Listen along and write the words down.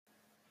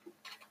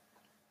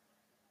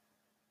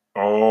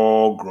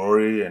All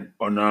glory and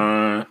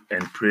honor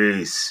and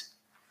praise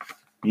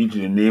be to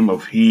the name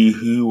of He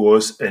who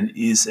was and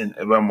is and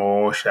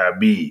evermore shall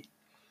be.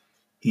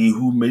 He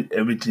who made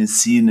everything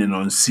seen and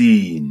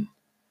unseen.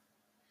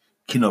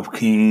 King of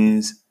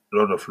kings,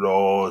 Lord of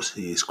lords,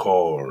 He is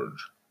called.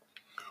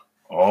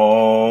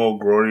 All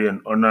glory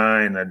and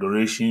honor and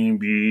adoration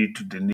be to the